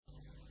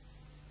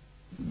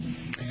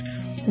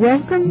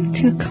Welcome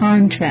to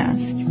Contrast.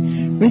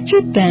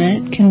 Richard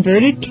Bennett,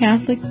 converted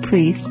Catholic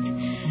priest,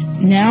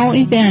 now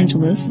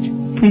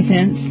evangelist,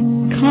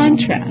 presents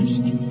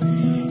Contrast.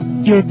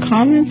 Your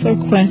comments or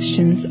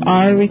questions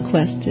are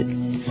requested.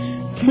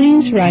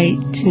 Please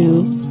write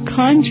to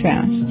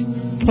Contrast,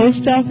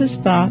 Post Office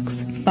Box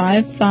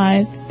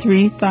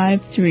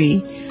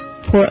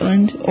 55353,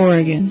 Portland,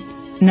 Oregon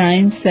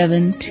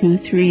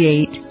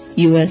 97238,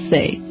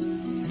 USA.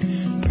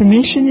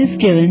 Permission is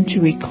given to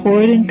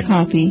record and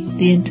copy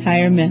the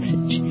entire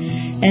message.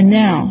 And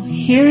now,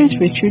 here is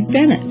Richard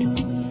Bennett.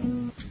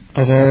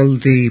 Of all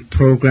the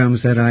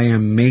programs that I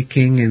am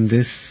making in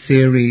this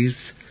series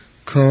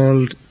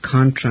called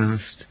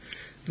Contrast,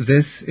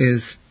 this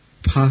is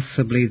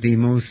possibly the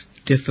most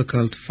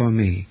difficult for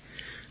me.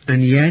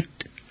 And yet,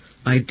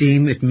 I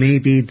deem it may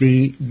be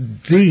the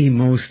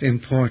most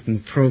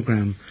important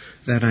program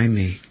that I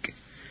make,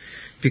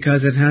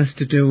 because it has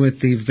to do with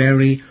the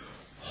very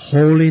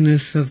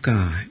holiness of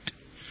God,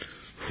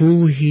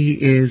 who He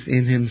is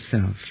in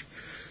Himself,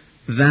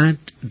 that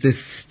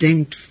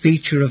distinct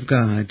feature of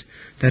God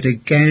that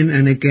again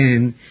and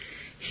again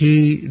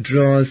He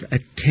draws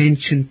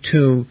attention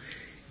to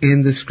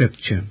in the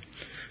Scripture.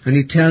 And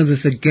He tells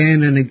us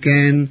again and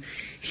again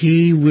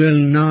He will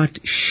not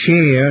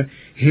share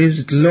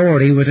His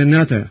glory with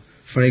another.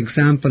 For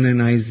example, in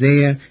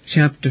Isaiah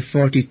chapter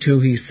 42,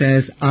 He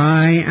says,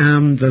 I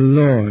am the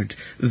Lord,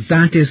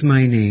 that is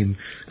my name,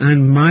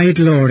 and my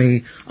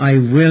glory I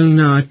will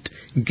not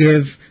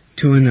give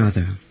to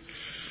another.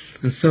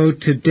 And so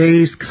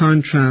today's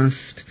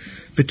contrast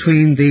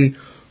between the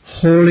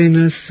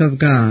holiness of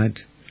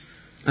God,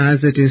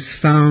 as it is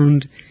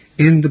found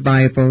in the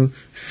Bible,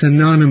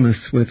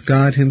 synonymous with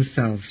God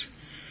Himself,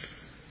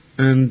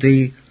 and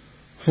the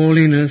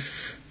holiness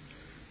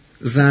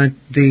that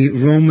the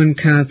Roman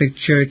Catholic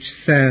Church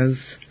says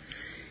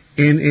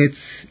in its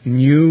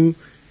New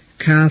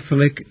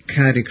Catholic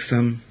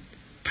Catechism,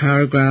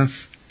 paragraph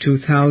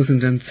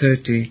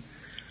 2030,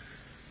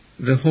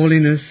 the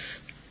holiness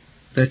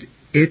that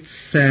it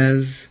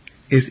says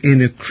is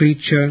in a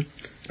creature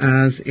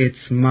as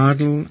its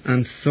model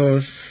and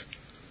source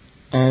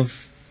of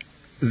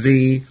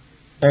the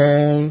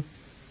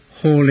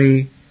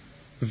all-holy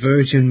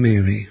Virgin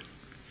Mary.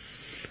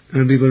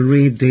 And we will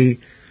read the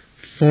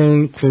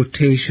full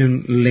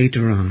quotation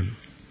later on.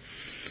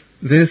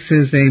 This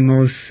is a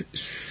most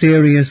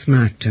serious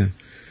matter,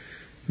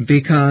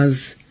 because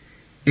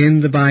in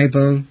the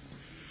Bible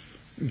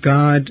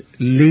God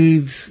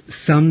leaves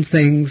some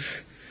things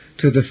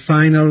to the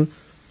final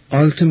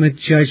ultimate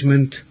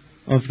judgment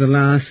of the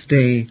last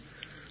day,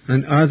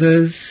 and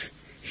others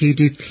He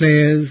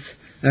declares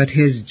that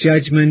His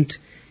judgment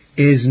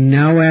is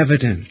now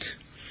evident,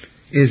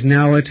 is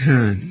now at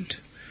hand.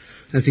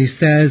 As He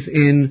says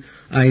in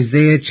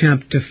Isaiah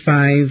chapter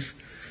 5,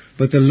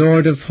 but the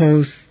Lord of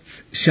hosts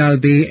shall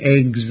be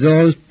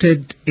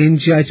exalted in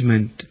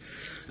judgment,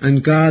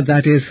 and God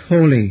that is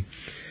holy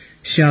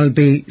shall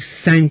be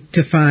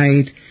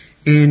sanctified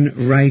in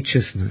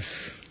righteousness.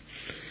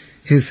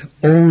 His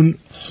own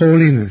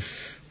holiness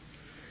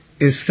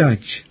is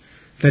such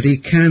that He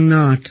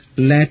cannot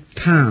let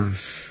pass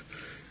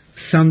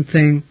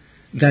something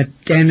that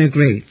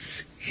denigrates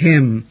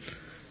Him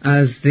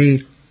as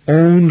the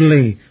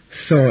only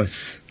source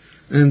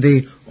and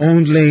the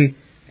only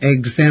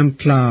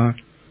exemplar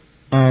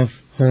of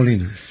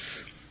holiness.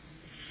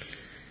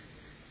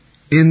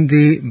 In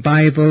the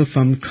Bible,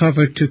 from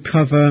cover to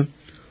cover,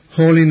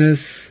 holiness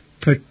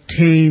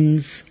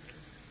pertains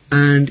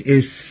and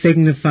is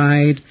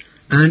signified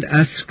and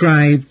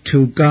ascribed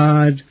to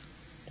God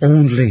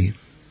only.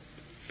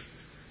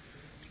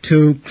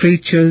 To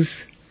creatures,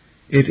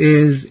 it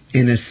is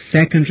in a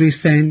secondary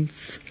sense,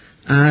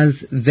 as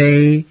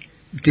they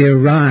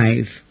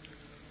derive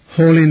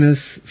holiness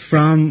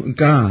from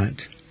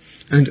God,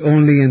 and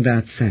only in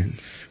that sense.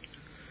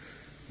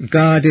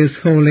 God is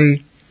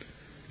holy,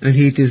 and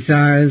He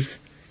desires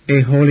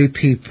a holy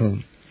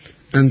people,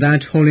 and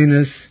that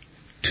holiness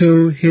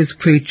to His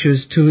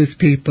creatures, to His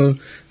people,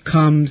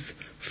 comes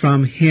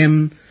from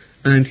Him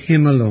and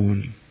Him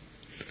alone.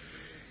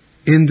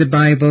 In the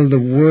Bible, the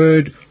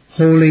word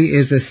holy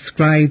is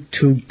ascribed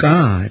to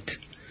God,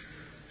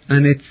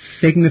 and it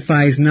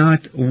signifies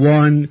not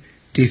one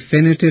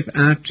definitive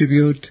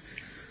attribute.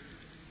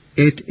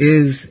 It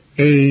is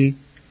a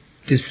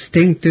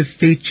distinctive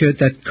feature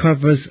that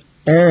covers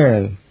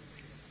all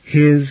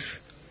His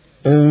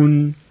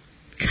own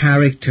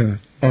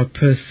character or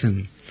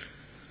person.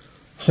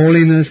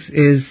 Holiness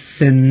is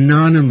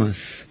synonymous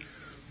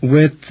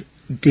with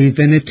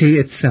divinity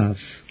itself.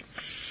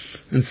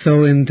 And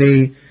so in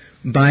the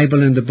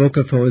Bible, in the book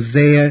of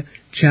Hosea,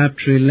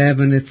 chapter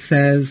 11, it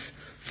says,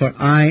 For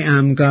I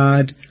am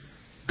God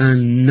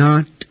and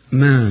not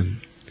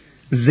man,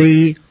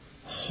 the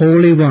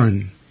Holy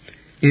One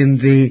in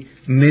the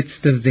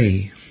midst of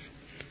thee.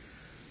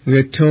 We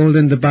are told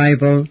in the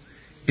Bible,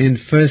 in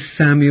 1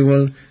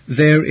 Samuel,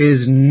 there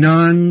is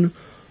none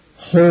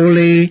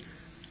holy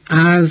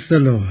as the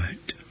Lord.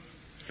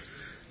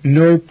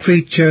 No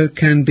creature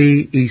can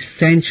be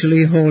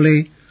essentially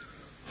holy,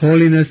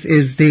 Holiness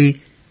is the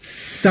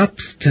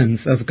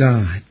substance of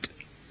God.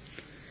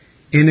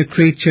 In a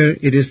creature,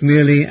 it is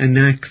merely an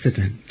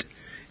accident.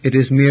 It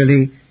is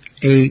merely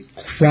a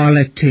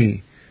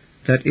quality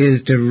that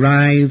is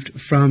derived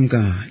from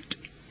God.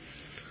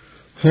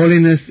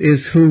 Holiness is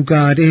who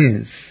God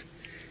is.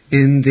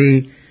 In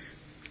the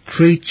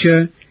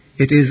creature,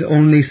 it is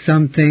only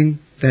something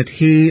that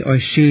he or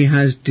she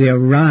has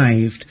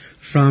derived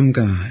from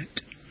God.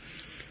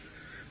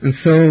 And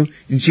so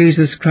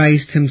Jesus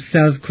Christ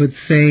himself could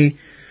say,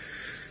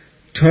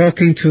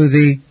 talking to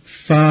the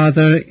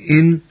Father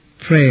in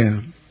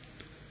prayer,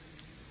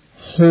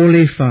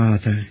 Holy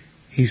Father,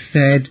 he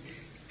said,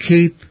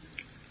 keep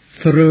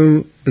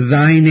through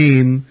thy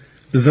name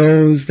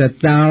those that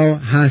thou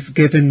hast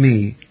given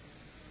me.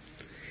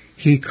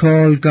 He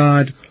called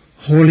God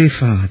Holy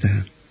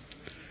Father.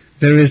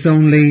 There is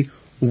only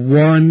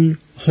one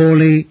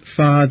Holy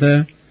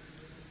Father,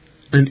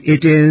 and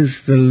it is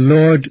the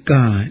Lord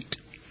God.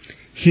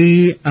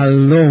 He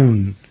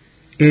alone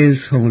is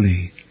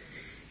holy.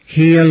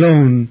 He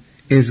alone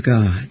is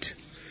God.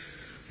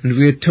 And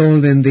we are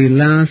told in the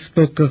last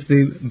book of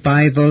the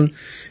Bible,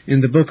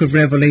 in the book of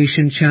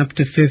Revelation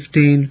chapter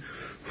 15,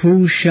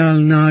 who shall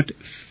not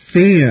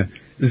fear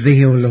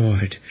thee, O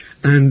Lord,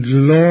 and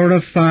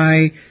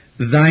glorify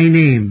thy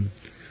name,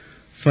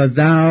 for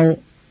thou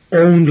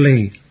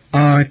only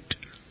art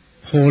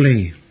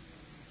holy.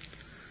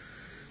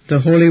 The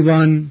Holy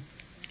One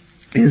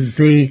is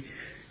the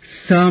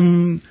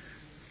sum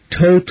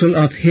total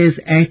of his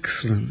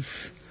excellence,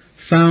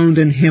 found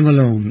in him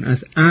alone, as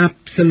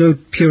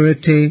absolute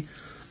purity,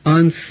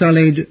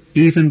 unsullied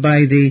even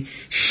by the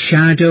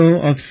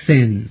shadow of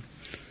sin.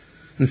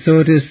 And so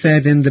it is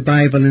said in the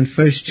Bible in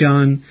 1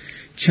 John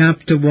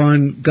chapter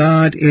 1,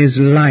 God is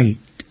light,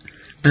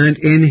 and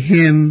in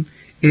him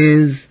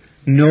is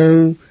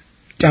no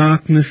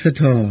darkness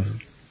at all.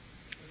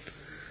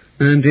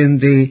 And in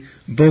the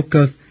book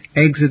of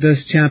Exodus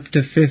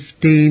chapter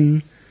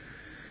 15,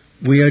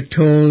 we are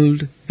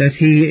told that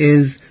he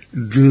is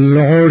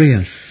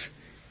glorious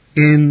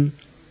in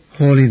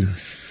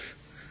holiness.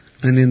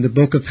 And in the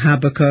book of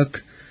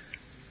Habakkuk,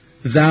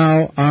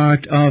 thou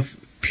art of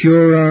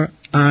purer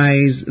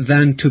eyes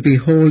than to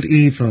behold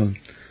evil,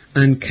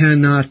 and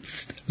cannot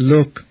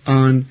look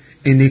on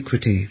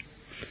iniquity.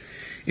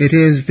 It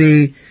is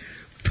the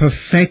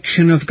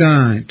perfection of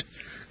God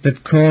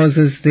that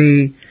causes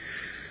the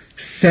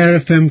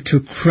seraphim to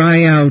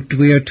cry out,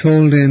 we are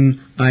told in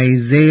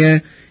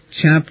Isaiah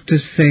chapter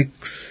 6,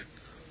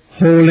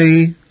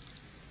 Holy,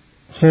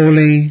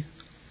 holy,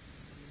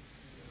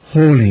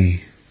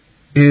 holy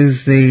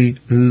is the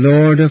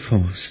Lord of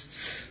hosts.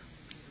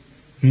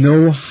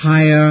 No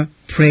higher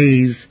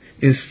praise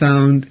is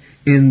found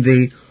in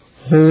the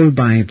whole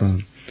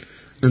Bible.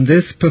 And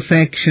this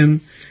perfection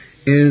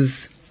is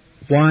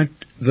what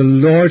the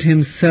Lord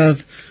himself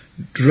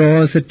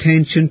draws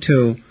attention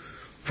to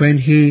when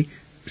he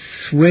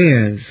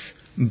swears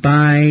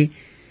by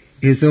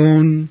his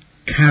own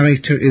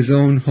character, his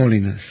own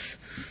holiness.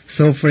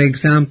 So, for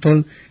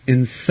example,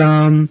 in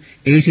Psalm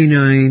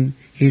 89,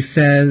 he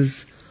says,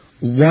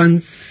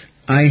 once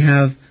I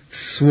have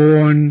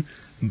sworn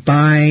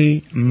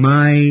by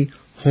my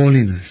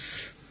holiness.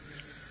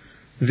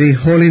 The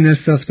holiness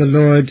of the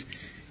Lord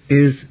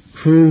is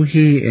who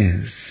he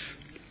is.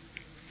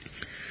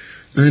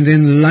 And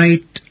in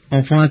light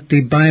of what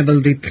the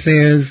Bible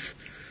declares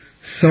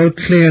so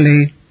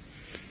clearly,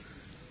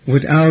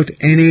 without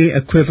any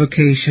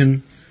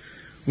equivocation,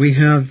 we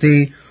have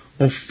the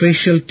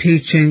official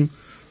teaching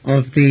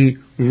of the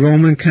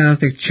Roman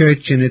Catholic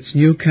Church in its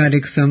New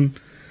Catechism,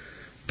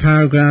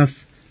 paragraph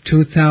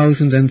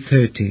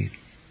 2030.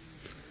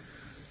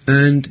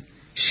 And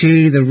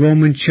she, the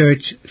Roman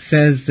Church,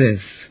 says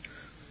this,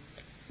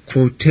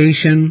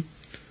 quotation,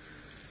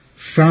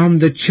 from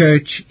the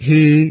Church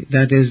he,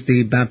 that is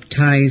the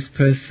baptized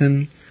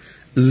person,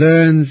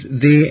 learns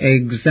the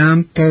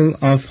example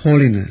of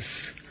holiness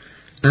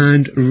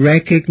and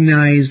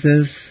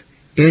recognizes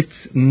its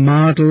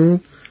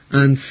model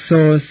and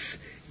source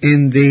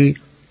in the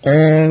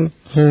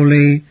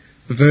all-holy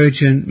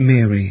Virgin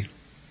Mary.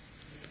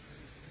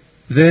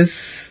 This,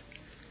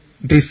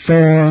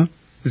 before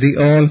the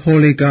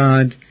all-holy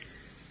God,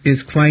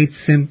 is quite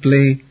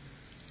simply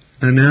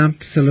an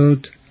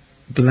absolute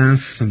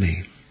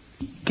blasphemy.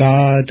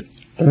 God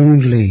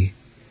only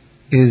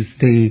is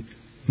the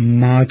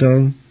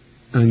model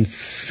and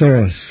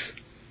source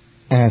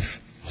of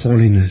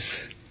holiness.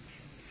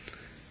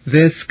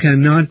 This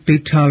cannot be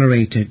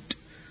tolerated,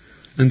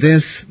 and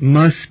this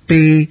must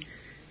be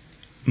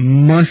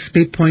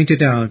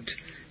pointed out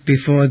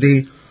before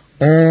the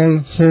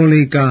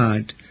all-holy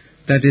God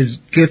that is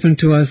given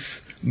to us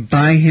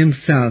by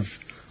himself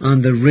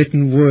on the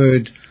written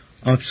word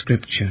of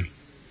Scripture.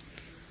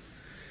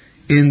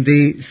 In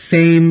the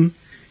same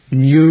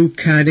New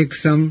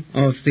Catechism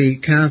of the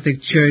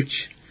Catholic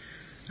Church,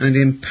 and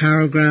in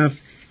paragraph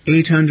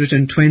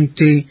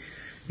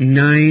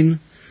 829,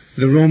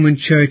 the Roman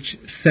Church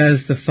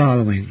says the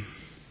following,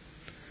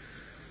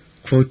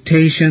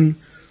 quotation,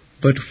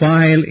 But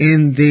while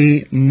in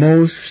the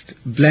most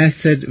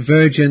blessed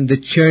Virgin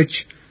the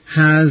Church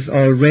has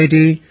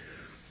already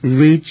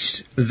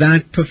reached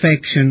that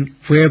perfection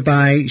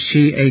whereby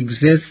she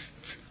exists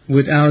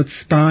without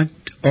spot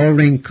or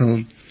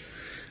wrinkle,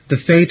 the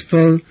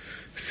faithful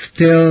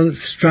still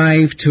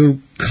strive to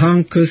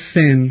conquer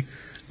sin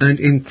and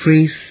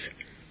increase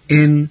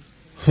in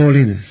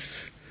holiness.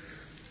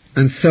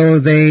 And so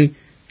they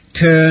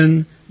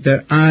turn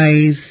their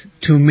eyes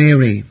to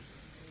Mary.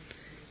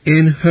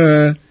 In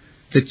her,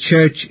 the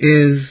Church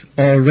is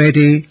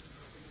already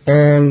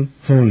all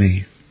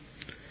holy.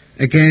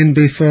 Again,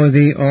 before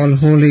the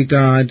all-holy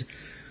God,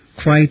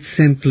 quite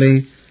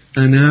simply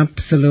an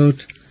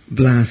absolute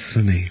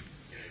blasphemy.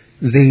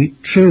 The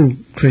true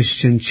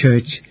Christian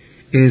Church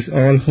is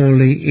all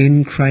holy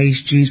in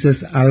Christ Jesus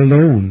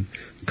alone,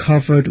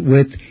 covered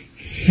with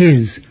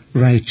His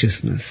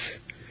righteousness.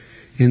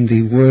 In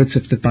the words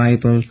of the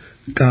Bible,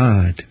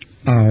 God,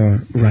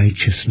 our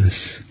righteousness.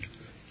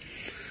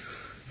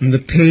 In the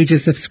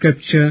pages of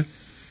Scripture,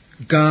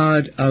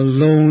 God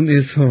alone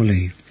is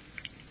holy.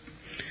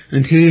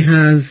 And He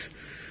has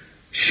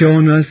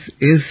shown us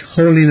His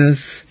holiness,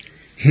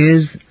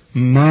 His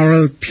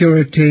moral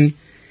purity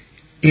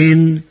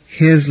in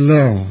His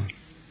law,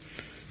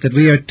 that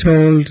we are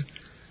told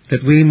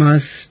that we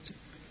must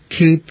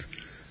keep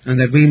and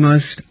that we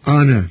must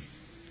honor.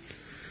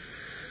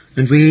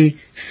 And we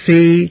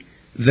see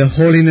the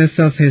holiness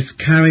of His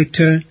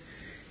character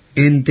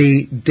in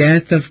the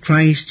death of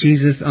Christ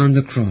Jesus on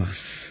the cross,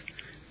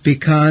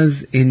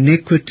 because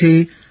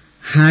iniquity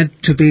had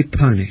to be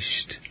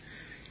punished.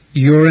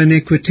 Your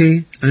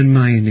iniquity and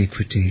my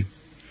iniquity.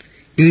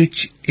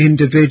 Each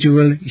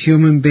individual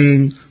human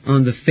being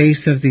on the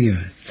face of the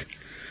earth.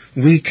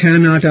 We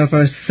cannot of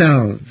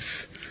ourselves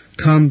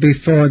come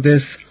before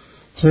this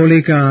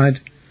holy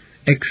God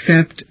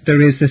except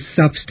there is a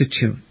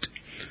substitute.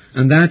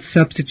 And that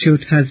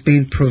substitute has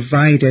been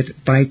provided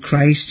by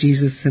Christ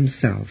Jesus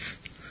Himself.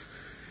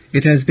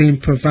 It has been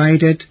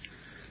provided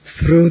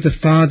through the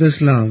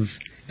Father's love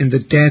in the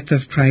death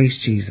of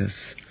Christ Jesus.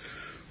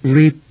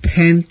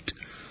 Repent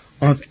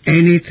of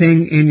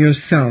anything in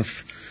yourself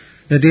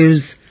that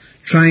is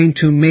trying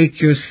to make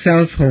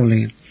yourself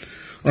holy,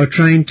 or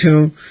trying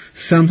to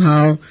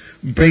somehow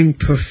bring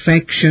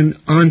perfection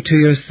onto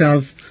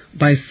yourself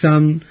by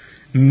some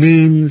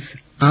means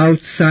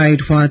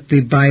outside what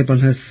the Bible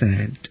has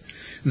said.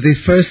 The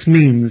first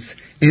means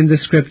in the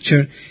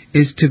Scripture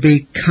is to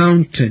be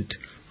counted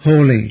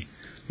holy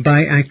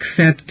by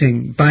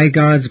accepting, by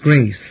God's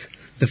grace,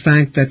 the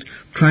fact that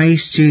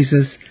Christ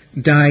Jesus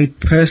died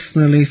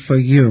personally for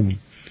you.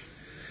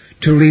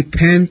 To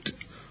repent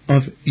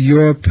of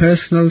your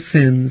personal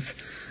sins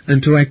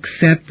and to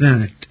accept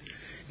that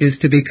is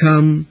to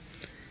become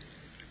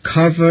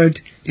covered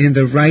in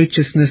the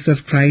righteousness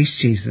of Christ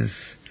Jesus.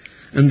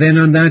 And then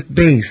on that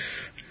base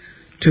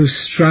to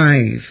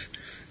strive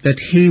that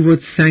He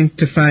would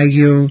sanctify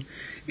you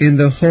in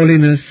the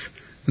holiness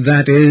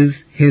that is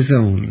His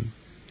own.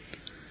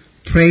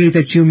 Pray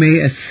that you may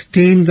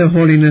esteem the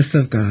holiness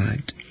of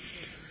God,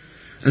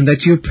 and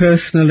that you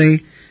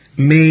personally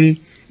may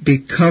be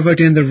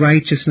covered in the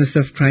righteousness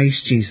of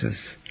Christ Jesus,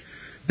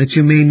 that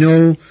you may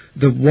know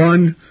the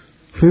one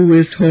who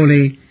is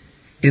holy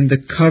in the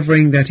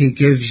covering that He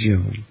gives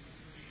you,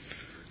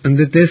 and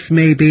that this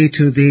may be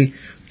to the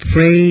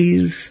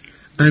praise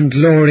and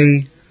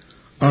glory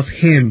of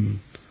Him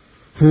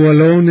who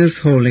alone is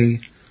holy,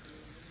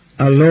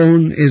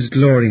 alone is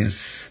glorious,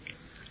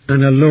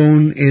 and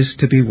alone is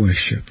to be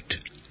worshipped.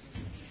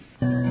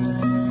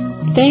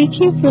 Thank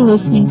you for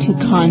listening to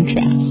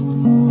Contrast.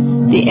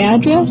 The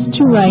address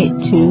to write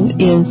to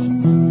is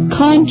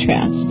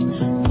Contrast,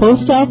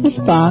 Post Office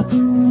Box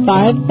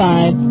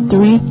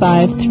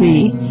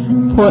 55353,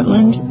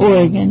 Portland,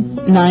 Oregon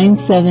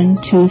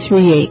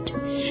 97238.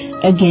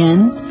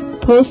 Again,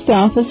 Post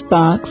Office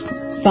Box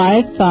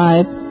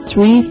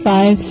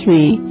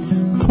 55353,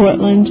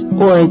 Portland,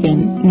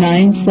 Oregon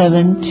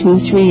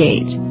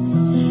 97238.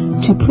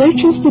 To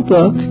purchase the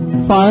book,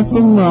 Far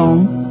From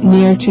Rome,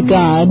 Near to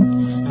God,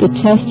 The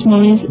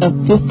Testimonies of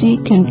 50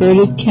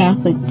 Converted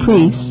Catholic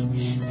Priests,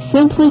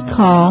 simply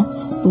call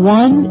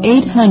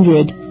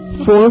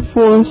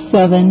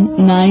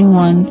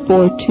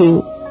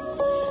 1-800-447-9142.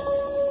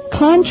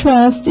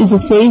 Contrast is a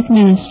faith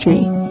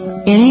ministry.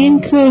 Any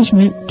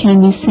encouragement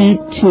can be sent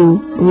to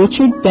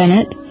Richard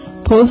Bennett,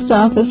 Post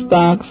Office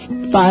Box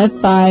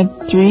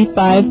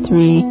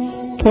 55353,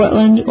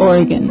 Portland,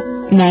 Oregon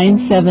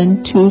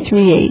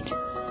 97238.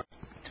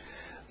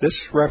 This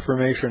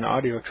Reformation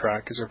audio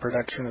track is a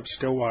production of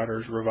Still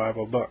Waters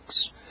Revival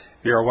Books.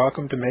 You are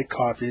welcome to make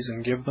copies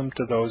and give them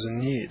to those in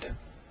need.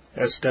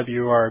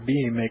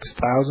 SWRB makes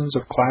thousands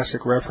of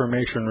classic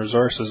Reformation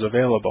resources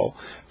available,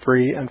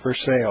 free and for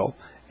sale,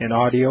 in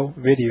audio,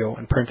 video,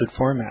 and printed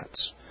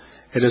formats.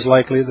 It is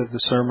likely that the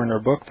sermon or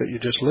book that you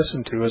just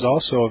listened to is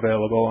also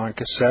available on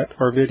cassette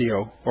or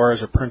video, or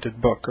as a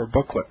printed book or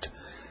booklet.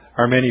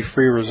 Our many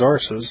free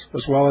resources,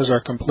 as well as our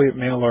complete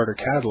mail-order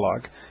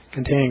catalog,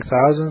 containing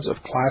thousands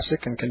of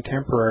classic and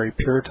contemporary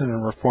Puritan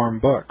and Reform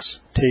books,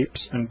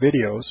 tapes, and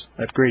videos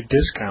at great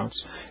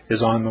discounts,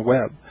 is on the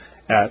web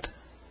at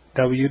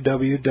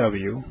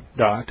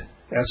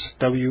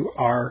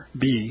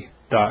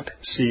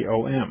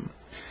www.swrb.com.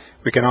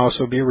 We can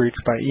also be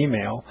reached by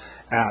email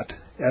at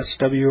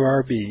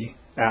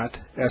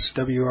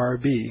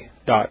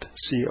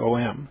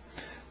swrb@swrb.com,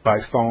 by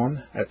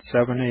phone at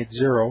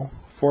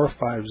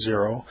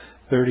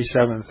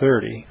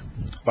 780-450-3730,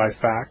 by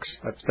fax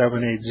at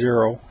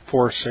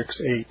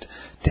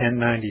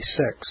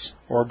 780-468-1096,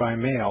 or by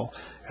mail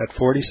at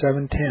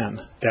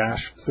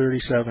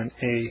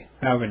 4710-37A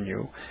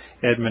Avenue,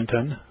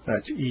 Edmonton,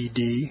 that's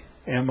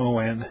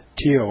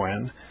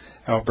Edmonton,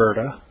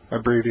 Alberta,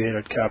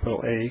 abbreviated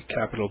capital A,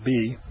 capital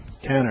B,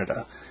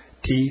 Canada,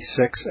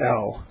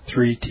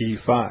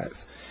 T6L3T5.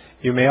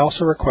 You may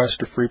also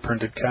request a free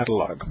printed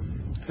catalog.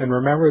 And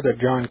remember that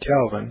John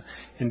Calvin,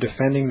 in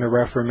defending the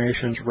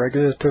Reformation's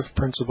regulative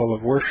principle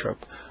of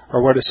worship,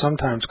 or what is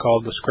sometimes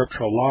called the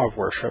scriptural law of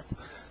worship,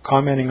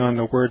 commenting on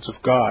the words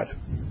of God,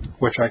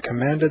 which I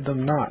commanded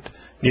them not,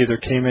 neither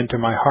came into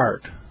my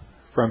heart,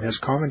 from his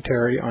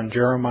commentary on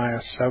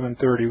Jeremiah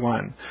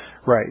 7:31,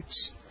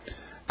 writes,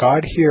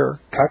 God here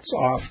cuts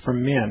off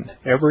from men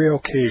every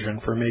occasion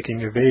for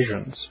making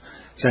evasions,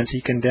 since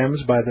he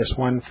condemns by this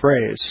one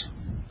phrase,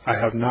 I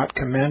have not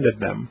commanded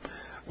them,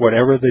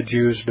 whatever the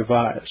Jews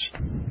devised.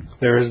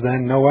 There is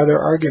then no other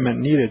argument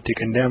needed to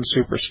condemn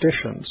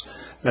superstitions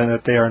than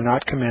that they are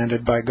not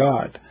commanded by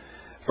God.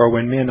 For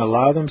when men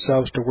allow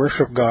themselves to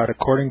worship God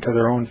according to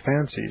their own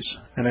fancies,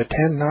 and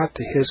attend not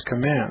to his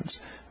commands,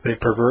 they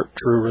pervert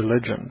true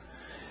religion.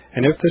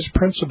 And if this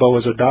principle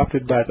was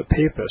adopted by the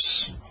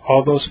Papists,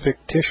 all those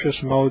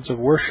fictitious modes of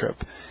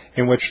worship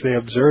in which they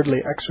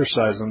absurdly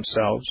exercise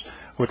themselves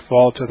would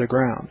fall to the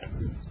ground.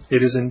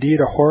 It is indeed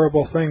a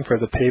horrible thing for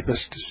the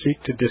Papists to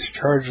seek to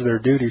discharge their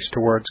duties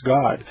towards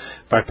God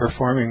by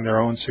performing their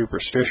own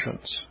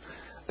superstitions.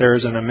 There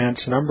is an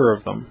immense number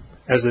of them,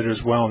 as it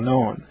is well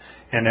known,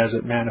 and as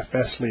it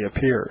manifestly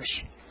appears.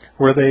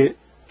 Were they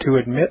to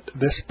admit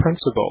this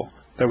principle,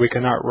 that we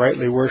cannot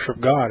rightly worship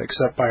God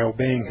except by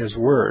obeying his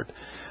word,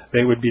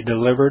 they would be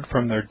delivered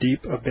from their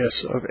deep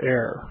abyss of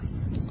error.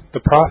 The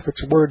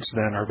prophet's words,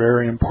 then, are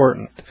very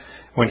important,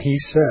 when he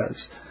says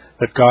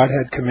that God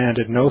had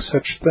commanded no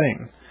such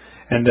thing,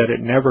 and that it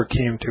never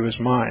came to his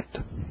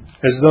mind,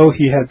 as though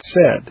he had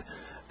said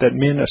that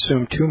men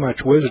assume too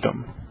much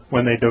wisdom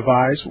when they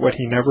devise what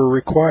he never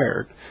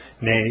required,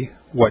 nay,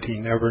 what he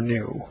never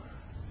knew.